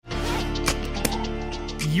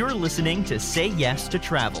You're listening to Say Yes to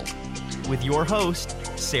Travel with your host,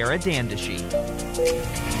 Sarah Dandashy.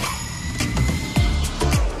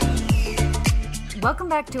 Welcome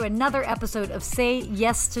back to another episode of Say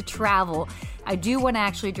Yes to Travel. I do want to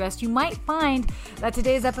actually address, you might find that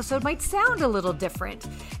today's episode might sound a little different,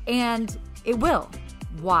 and it will.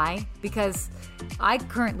 Why? Because I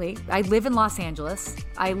live in Los Angeles.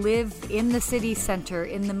 I live in the city center,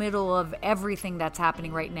 in the middle of everything that's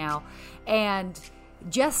happening right now. And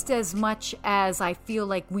just as much as I feel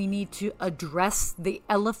like we need to address the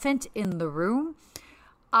elephant in the room,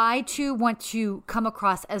 I too want to come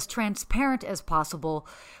across as transparent as possible,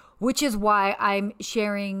 which is why I'm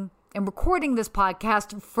sharing and recording this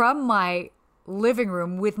podcast from my living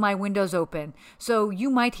room with my windows open. So you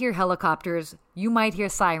might hear helicopters, you might hear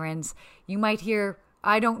sirens, you might hear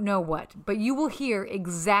I don't know what, but you will hear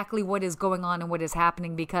exactly what is going on and what is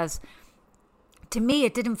happening, because to me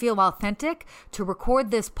it didn't feel authentic to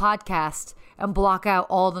record this podcast and block out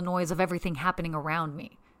all the noise of everything happening around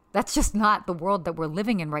me. That's just not the world that we're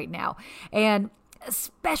living in right now. And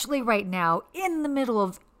especially right now, in the middle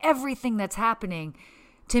of everything that's happening,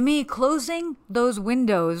 to me, closing those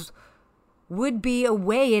windows would be a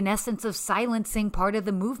way, in essence, of silencing part of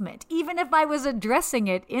the movement, even if I was addressing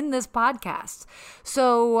it in this podcast.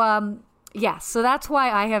 So, so that's why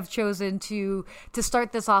I have chosen to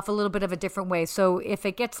start this off a little bit of a different way. So if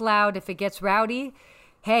it gets loud, if it gets rowdy,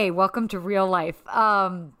 hey, welcome to real life.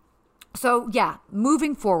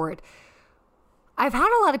 Moving forward, I've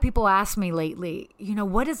had a lot of people ask me lately,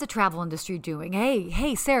 what is the travel industry doing?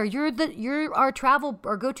 Hey, Sarah, you're our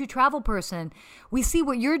go-to travel person. We see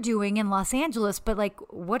what you're doing in Los Angeles, but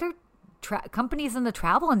what are companies in the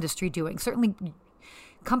travel industry doing? Certainly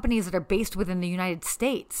companies that are based within the United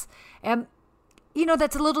States. And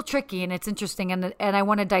that's a little tricky, and it's interesting, and I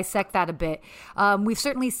want to dissect that a bit. We've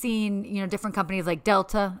certainly seen, different companies like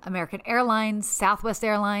Delta, American Airlines, Southwest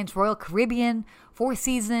Airlines, Royal Caribbean, Four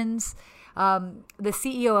Seasons, the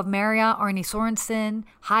CEO of Marriott, Arne Sorensen,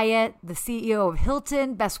 Hyatt, the CEO of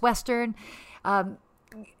Hilton, Best Western.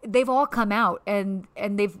 They've all come out and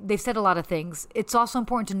they've said a lot of things. It's also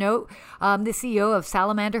important to note the CEO of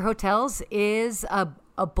Salamander Hotels is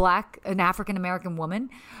an African-American woman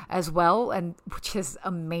as well, and which is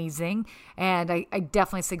amazing. And I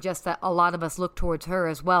definitely suggest that a lot of us look towards her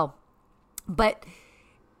as well. But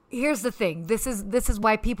here's the thing. This is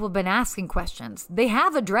why people have been asking questions. They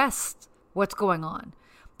have addressed what's going on,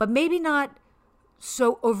 but maybe not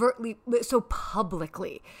so overtly, so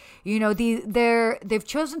publicly. They've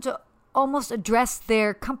chosen to almost address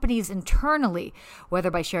their companies internally, whether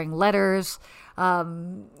by sharing letters,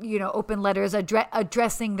 open letters,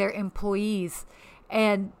 addressing their employees.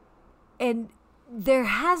 And there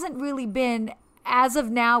hasn't really been, as of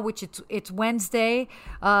now, which it's Wednesday,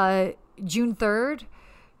 June 3rd,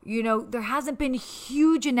 there hasn't been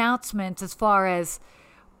huge announcements as far as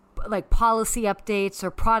policy updates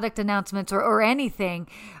or product announcements or anything.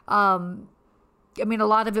 A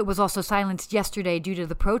lot of it was also silenced yesterday due to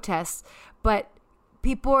the protests, but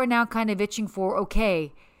people are now kind of itching for,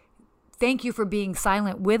 okay, thank you for being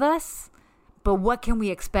silent with us, but what can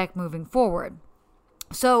we expect moving forward?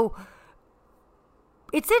 So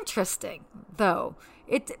it's interesting, though,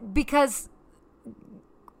 because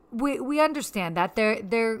we understand that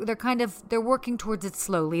they're working towards it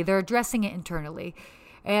slowly. They're addressing it internally,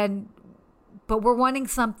 but we're wanting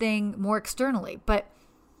something more externally. But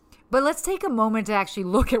let's take a moment to actually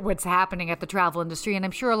look at what's happening at the travel industry. And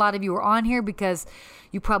I'm sure a lot of you are on here because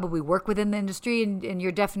you probably work within the industry, and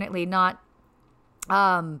you're definitely not,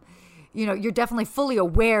 you're definitely fully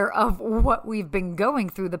aware of what we've been going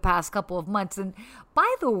through the past couple of months. And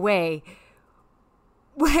by the way,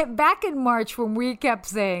 back in March, when we kept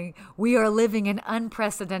saying we are living in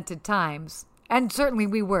unprecedented times, and certainly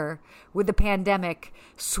we were, with the pandemic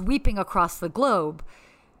sweeping across the globe,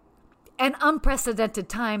 and unprecedented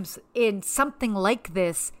times in something like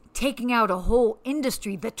this, taking out a whole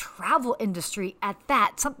industry, the travel industry at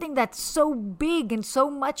that, something that's so big and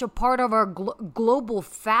so much a part of our global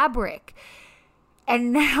fabric.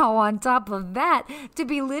 And now on top of that, to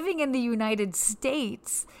be living in the United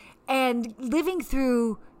States and living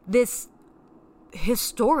through this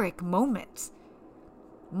historic moment.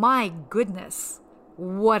 My goodness,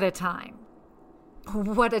 what a time.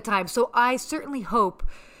 What a time. So I certainly hope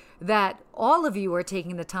that all of you are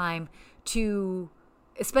taking the time to,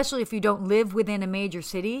 especially if you don't live within a major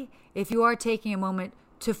city, if you are taking a moment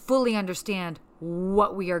to fully understand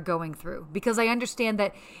what we are going through. Because I understand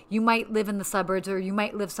that you might live in the suburbs or you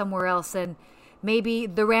might live somewhere else, and maybe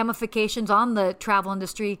the ramifications on the travel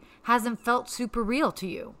industry hasn't felt super real to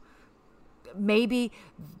you. Maybe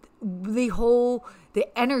the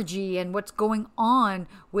energy and what's going on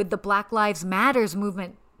with the Black Lives Matters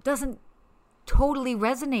movement doesn't totally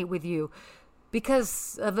resonate with you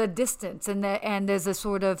because of a distance, and there's a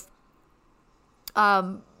sort of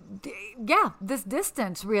this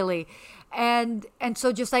distance really, and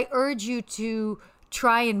so just I urge you to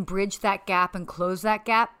try and bridge that gap and close that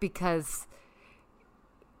gap, because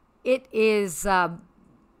it is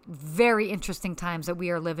very interesting times that we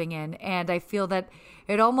are living in, and I feel that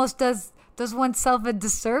it almost does oneself a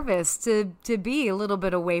disservice to be a little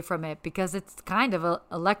bit away from it, because it's kind of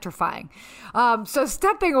electrifying. So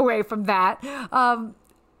stepping away from that,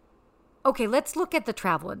 okay, let's look at the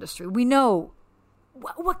travel industry. We know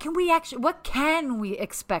what can we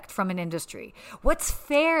expect from an industry? What's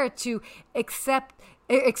fair to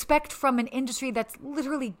expect from an industry that's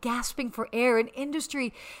literally gasping for air, an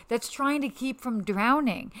industry that's trying to keep from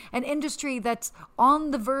drowning, an industry that's on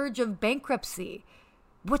the verge of bankruptcy?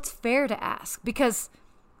 What's fair to ask? Because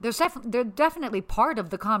they're definitely part of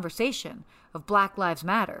the conversation of Black Lives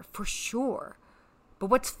Matter, for sure.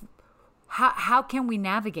 But how can we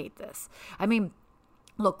navigate this? I mean,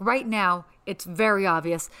 look, right now, it's very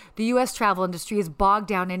obvious. The U.S. travel industry is bogged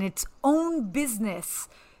down in its own business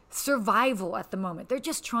survival at the moment. They're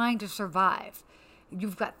just trying to survive.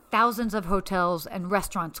 You've got thousands of hotels and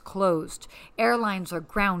restaurants closed. Airlines are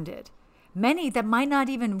grounded. Many that might not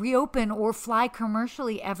even reopen or fly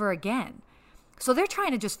commercially ever again. So they're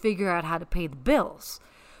trying to just figure out how to pay the bills.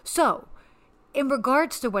 So, in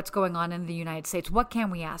regards to what's going on in the United States, what can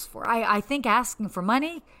we ask for? I think asking for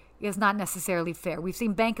money is not necessarily fair. We've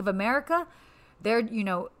seen Bank of America,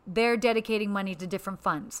 they're dedicating money to different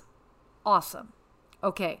funds. Awesome.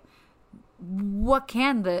 Okay. What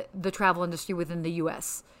can the travel industry within the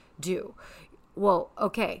U.S. do? Well,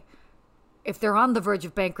 okay. If they're on the verge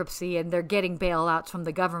of bankruptcy and they're getting bailouts from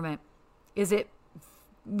the government,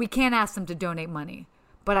 we can't ask them to donate money.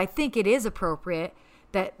 But I think it is appropriate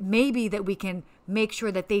that we can make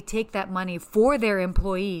sure that they take that money for their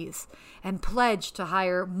employees and pledge to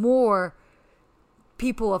hire more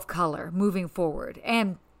people of color moving forward.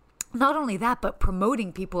 And not only that, but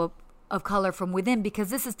promoting people of color from within, because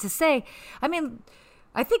this is to say, I mean,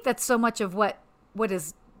 I think that's so much of what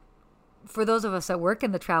is, for those of us that work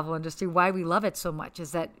in the travel industry, why we love it so much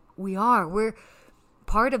is that we're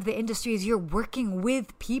part of the industry. Is you're working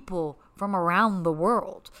with people from around the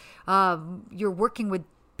world. You're working with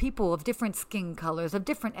people of different skin colors, of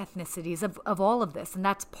different ethnicities, of all of this. And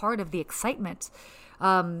that's part of the excitement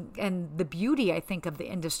and the beauty, I think, of the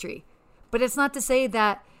industry. But it's not to say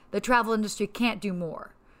that the travel industry can't do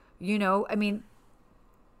more. I mean,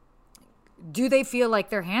 do they feel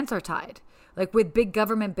like their hands are tied? Like with big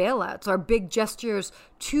government bailouts, are big gestures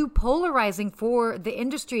too polarizing for the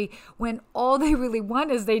industry when all they really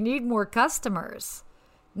want is they need more customers?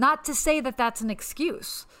 Not to say that that's an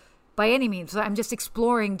excuse by any means. I'm just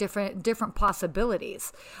exploring different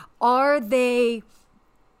possibilities. Are they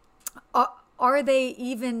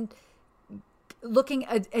even looking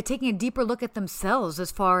at taking a deeper look at themselves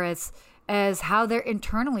as far as how they're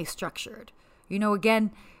internally structured?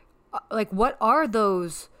 Again, like what are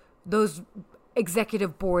those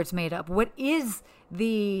executive boards made up? What is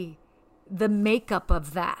the makeup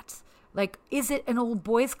of that? Like, is it an old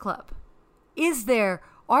boys club?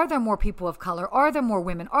 Are there more people of color? Are there more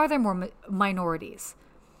women? Are there more minorities?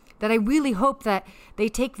 That I really hope that they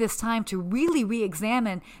take this time to really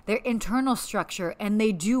re-examine their internal structure and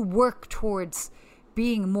they do work towards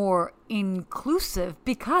being more inclusive,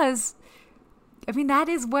 because, I mean, that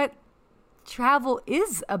is what travel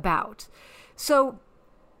is about. So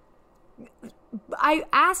I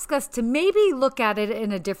ask us to maybe look at it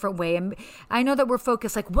in a different way. And I know that we're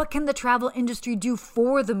focused, like, what can the travel industry do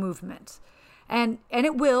for the movement? And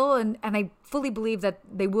it will, and I fully believe that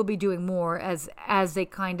they will be doing more as they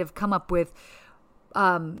kind of come up with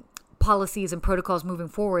policies and protocols moving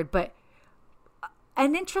forward. But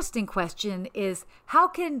an interesting question is, how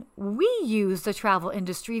can we use the travel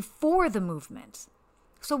industry for the movement?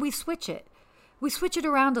 So we switch it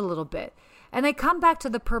around a little bit. And I come back to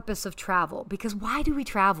the purpose of travel, because why do we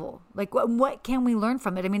travel? Like, what can we learn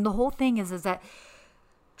from it? I mean, the whole thing is that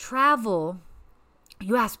travel,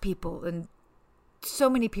 you ask people, and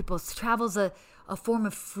so many people, travel's a form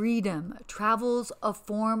of freedom. Travel's a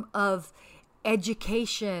form of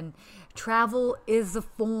education. Travel is a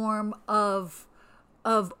form of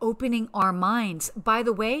opening our minds. By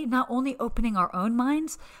the way, not only opening our own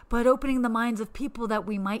minds, but opening the minds of people that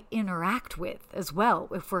we might interact with as well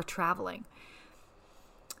if we're traveling.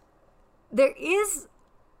 There is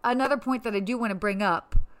another point that I do want to bring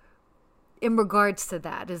up in regards to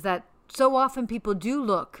that, is that so often people do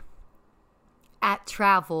look at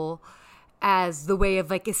travel as the way of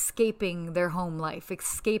like escaping their home life,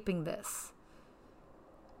 escaping this.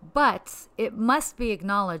 But it must be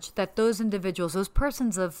acknowledged that those individuals, those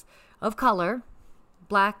persons of color,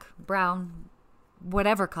 black, brown,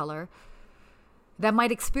 whatever color, that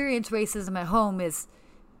might experience racism at home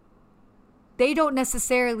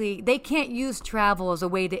they can't use travel as a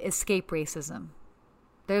way to escape racism.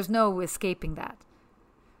 There's no escaping that.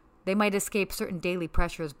 They might escape certain daily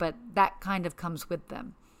pressures, but that kind of comes with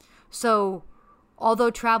them. So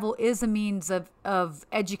although travel is a means of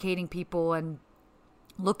educating people and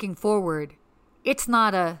looking forward, it's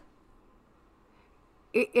not a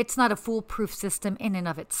foolproof system in and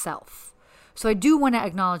of itself. So I do want to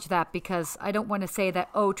acknowledge that, because I don't want to say that,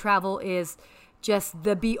 travel is just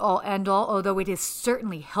the be all end all, although it is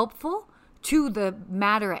certainly helpful to the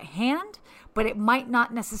matter at hand, but it might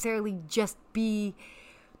not necessarily just be.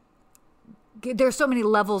 There's so many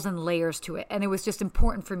levels and layers to it, and it was just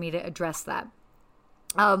important for me to address that.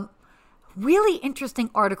 Really interesting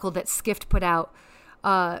article that Skift put out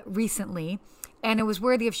recently, and it was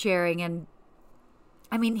worthy of sharing. And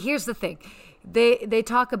I mean, here's the thing. They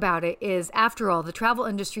talk about it is, after all, the travel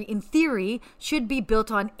industry in theory should be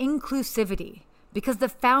built on inclusivity, because the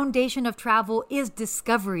foundation of travel is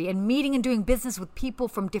discovery and meeting and doing business with people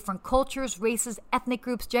from different cultures, races, ethnic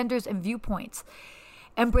groups, genders, and viewpoints,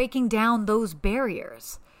 and breaking down those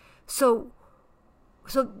barriers. So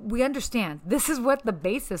we understand this is what the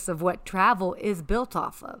basis of what travel is built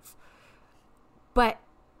off of. But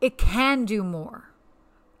it can do more,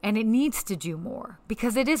 and it needs to do more,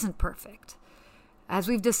 because it isn't perfect. As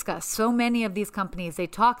we've discussed, so many of these companies, they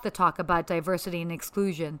talk the talk about diversity and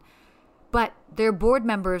exclusion, but their board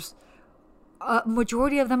members,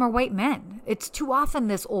 majority of them are white men. It's too often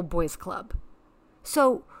this old boys club.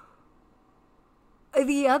 So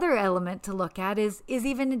the other element to look at is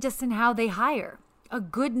even just in how they hire. A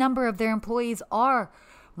good number of their employees are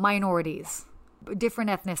minorities, different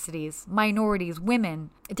ethnicities, minorities,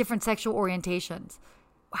 women, different sexual orientations.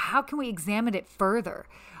 How can we examine it further?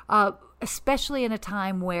 Especially in a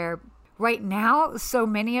time where right now, so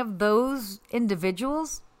many of those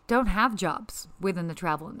individuals don't have jobs within the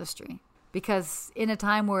travel industry. Because in a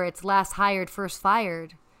time where it's last hired, first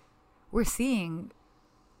fired, we're seeing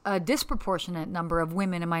a disproportionate number of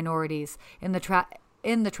women and minorities in the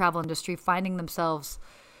travel industry finding themselves,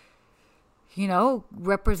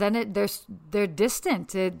 represented. They're distant.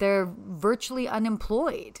 They're virtually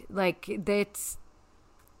unemployed. Like, it's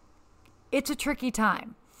a tricky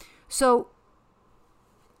time. So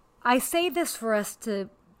I say this for us to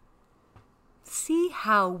see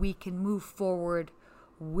how we can move forward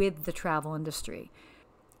with the travel industry.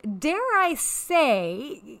 Dare I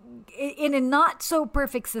say, in a not so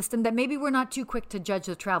perfect system, that maybe we're not too quick to judge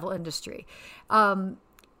the travel industry. And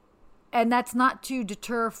that's not to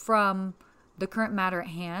deter from the current matter at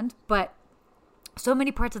hand, but so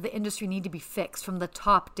many parts of the industry need to be fixed from the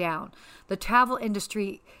top down. The travel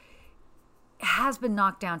industry has been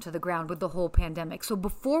knocked down to the ground with the whole pandemic. So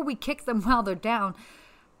before we kick them while they're down,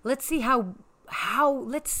 let's see how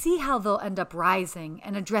they'll end up rising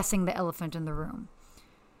and addressing the elephant in the room.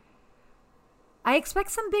 I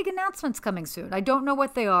expect some big announcements coming soon. I don't know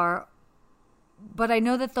what they are, but I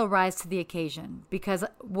know that they'll rise to the occasion, because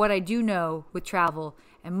what I do know with travel,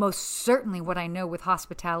 and most certainly what I know with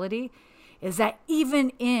hospitality, is that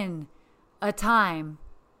even in a time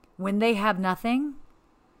when they have nothing,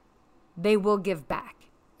 they will give back.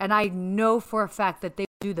 And I know for a fact that they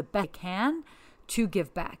do the best they can to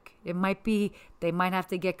give back. It might be they might have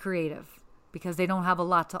to get creative because they don't have a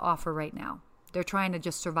lot to offer right now. They're trying to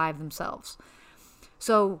just survive themselves.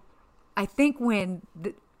 So I think when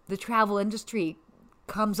the travel industry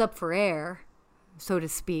comes up for air, so to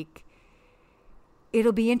speak,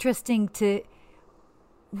 it'll be interesting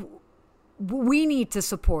we need to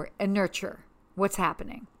support and nurture what's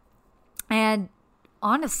happening. And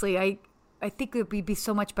honestly, I think it would be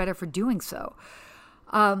so much better for doing so.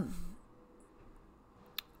 All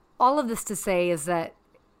of this to say is that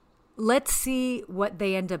let's see what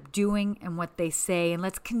they end up doing and what they say, and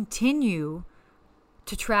let's continue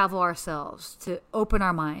to travel ourselves, to open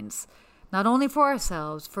our minds, not only for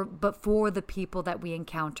ourselves, but for the people that we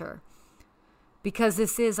encounter. Because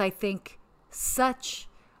this is, I think, such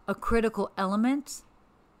a critical element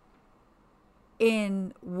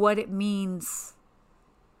in what it means,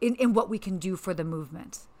 in what we can do for the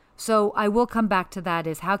movement. So I will come back to that,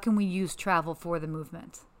 is how can we use travel for the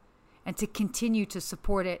movement and to continue to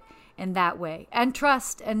support it in that way, and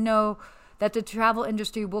trust and know that the travel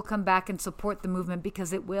industry will come back and support the movement,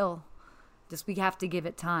 because it will. Just we have to give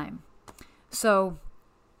it time. So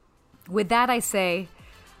with that, I say,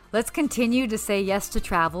 let's continue to say yes to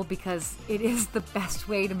travel because it is the best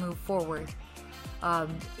way to move forward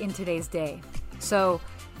in today's day. So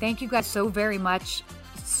thank you guys so very much.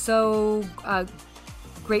 So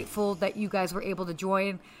grateful that you guys were able to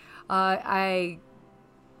join. I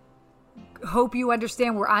hope you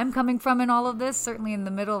understand where I'm coming from in all of this, certainly in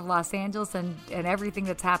the middle of Los Angeles and everything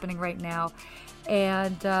that's happening right now.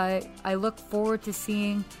 And I look forward to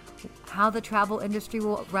seeing how the travel industry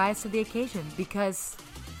will rise to the occasion, because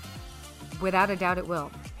without a doubt it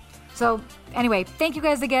will. So anyway, thank you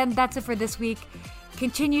guys again. That's it for this week.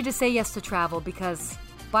 Continue to say yes to travel because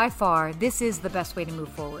by far this is the best way to move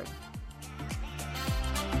forward.